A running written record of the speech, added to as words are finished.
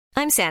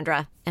I'm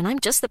Sandra, and I'm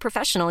just the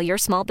professional your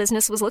small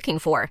business was looking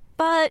for.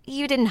 But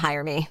you didn't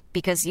hire me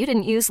because you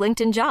didn't use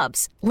LinkedIn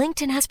Jobs.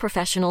 LinkedIn has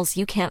professionals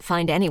you can't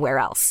find anywhere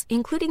else,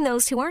 including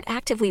those who aren't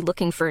actively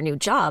looking for a new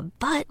job,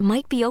 but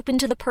might be open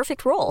to the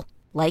perfect role,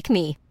 like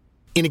me.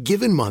 In a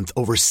given month,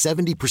 over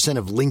 70%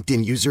 of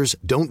LinkedIn users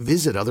don't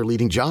visit other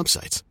leading job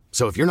sites.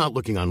 So if you're not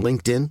looking on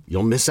LinkedIn,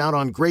 you'll miss out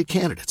on great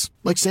candidates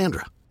like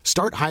Sandra.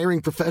 Start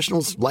hiring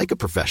professionals like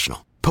a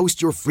professional.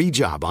 Post your free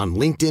job on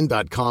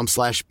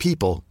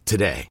linkedin.com/people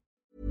today.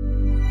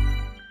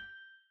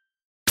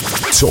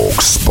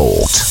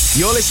 talkSPORT.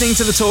 You're listening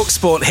to the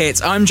talkSPORT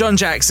hit. I'm John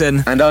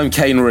Jackson. And I'm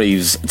Kane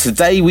Reeves.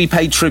 Today we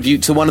pay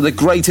tribute to one of the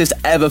greatest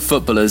ever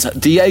footballers,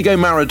 Diego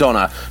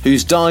Maradona,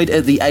 who's died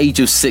at the age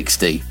of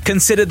 60.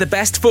 Considered the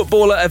best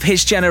footballer of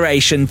his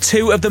generation,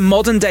 two of the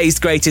modern day's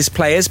greatest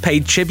players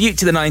paid tribute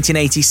to the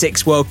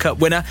 1986 World Cup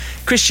winner.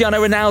 Cristiano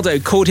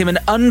Ronaldo called him an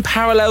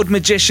unparalleled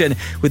magician,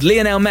 with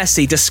Lionel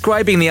Messi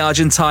describing the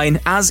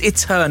Argentine as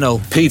eternal.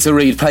 Peter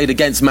Reid played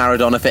against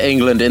Maradona for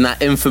England in that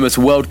infamous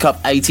World Cup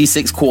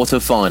 86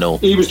 quarter-final.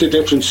 He was the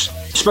difference,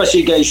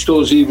 especially against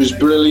us. He was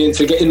brilliant.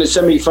 To get in the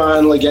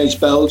semi-final against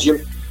Belgium,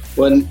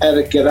 when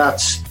Eric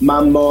Gerrard's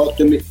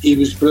man-marked him, he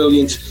was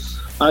brilliant.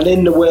 And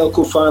in the World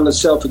Cup final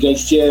itself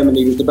against Germany,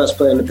 he was the best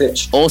player on the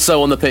pitch.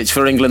 Also on the pitch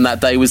for England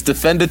that day was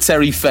defender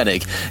Terry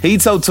Fenwick. He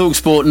told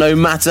talkSPORT no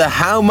matter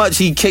how much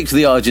he kicked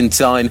the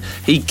Argentine,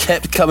 he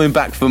kept coming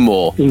back for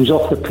more. He was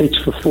off the pitch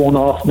for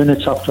 4.5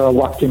 minutes after I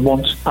whacked him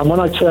once. And when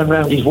I turned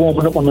around, he's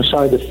warming up on the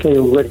side of the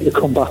field, ready to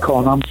come back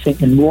on. I'm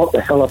thinking, what the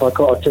hell have I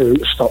got to do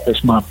to stop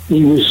this man?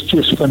 He was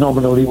just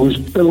phenomenal. He was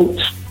built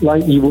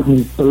like you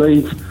wouldn't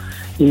believe.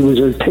 He was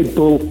a pit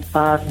bull,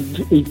 and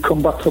he'd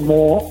come back for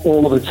more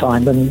all the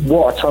time. And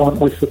what a talent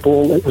with the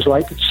ball. It was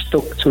like it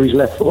stuck to his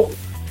left foot.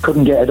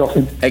 Couldn't get it off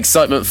him.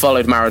 Excitement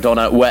followed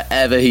Maradona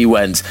wherever he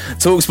went.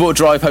 talkSPORT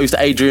Drive host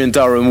Adrian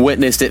Durham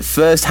witnessed it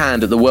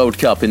firsthand at the World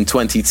Cup in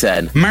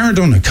 2010.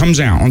 Maradona comes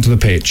out onto the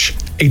pitch.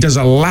 He does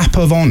a lap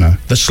of honour,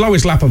 the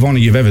slowest lap of honour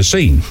you've ever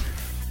seen.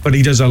 But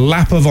he does a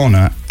lap of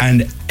honour,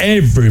 and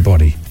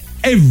everybody,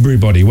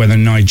 whether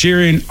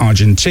Nigerian,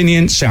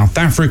 Argentinian, South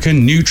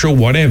African, neutral,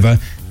 whatever,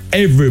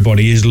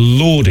 everybody is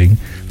lauding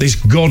this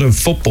god of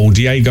football,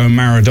 Diego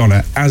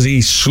Maradona, as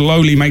he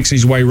slowly makes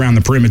his way around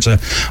the perimeter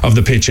of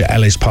the pitch at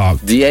Ellis Park.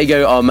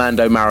 Diego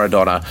Armando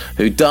Maradona,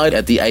 who died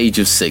at the age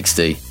of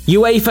 60.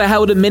 UEFA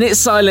held a minute's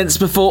silence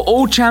before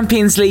all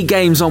Champions League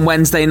games on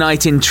Wednesday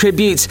night in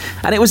tribute,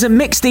 and it was a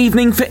mixed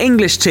evening for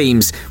English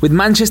teams, with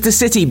Manchester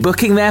City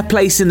booking their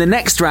place in the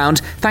next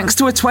round thanks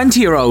to a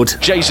 20-year-old.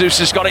 Jesus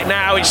has got it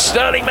now, it's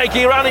Sterling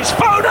making a run, it's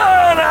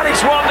Foden, and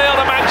it's 1-0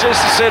 to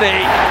Manchester City.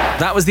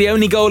 That was the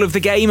only goal of the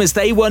game as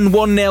they won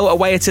 1-0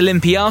 away at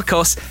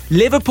Olympiacos.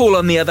 Liverpool,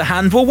 on the other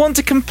hand, will want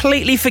to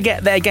completely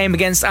forget their game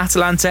against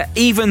Atalanta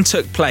even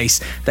took place.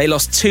 They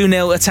lost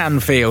 2-0 at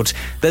Anfield.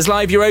 There's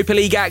live Europa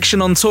League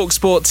action on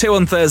talkSPORT 2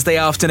 on Thursday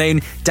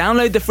afternoon.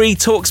 Download the free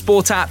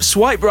talkSPORT app,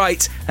 swipe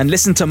right, and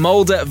listen to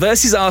Molde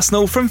versus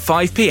Arsenal from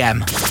 5 p.m.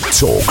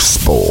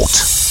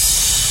 talkSPORT.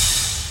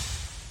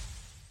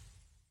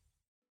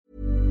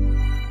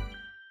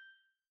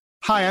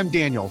 Hi, I'm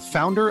Daniel,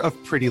 founder of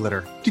Pretty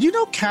Litter. Did you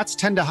know cats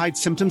tend to hide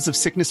symptoms of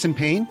sickness and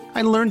pain?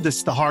 I learned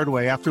this the hard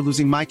way after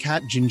losing my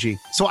cat, Gingy.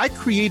 So I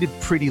created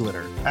Pretty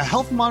Litter, a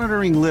health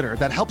monitoring litter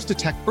that helps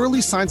detect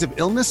early signs of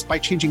illness by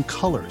changing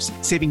colors,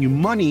 saving you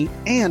money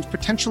and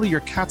potentially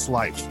your cat's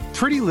life.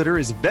 Pretty Litter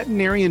is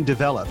veterinarian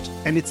developed,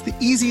 and it's the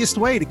easiest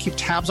way to keep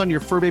tabs on your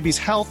fur baby's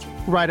health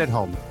right at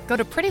home. Go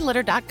to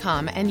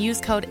prettylitter.com and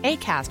use code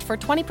ACAST for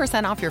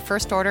 20% off your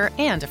first order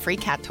and a free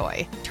cat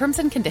toy. Terms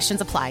and conditions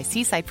apply.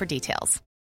 See site for details.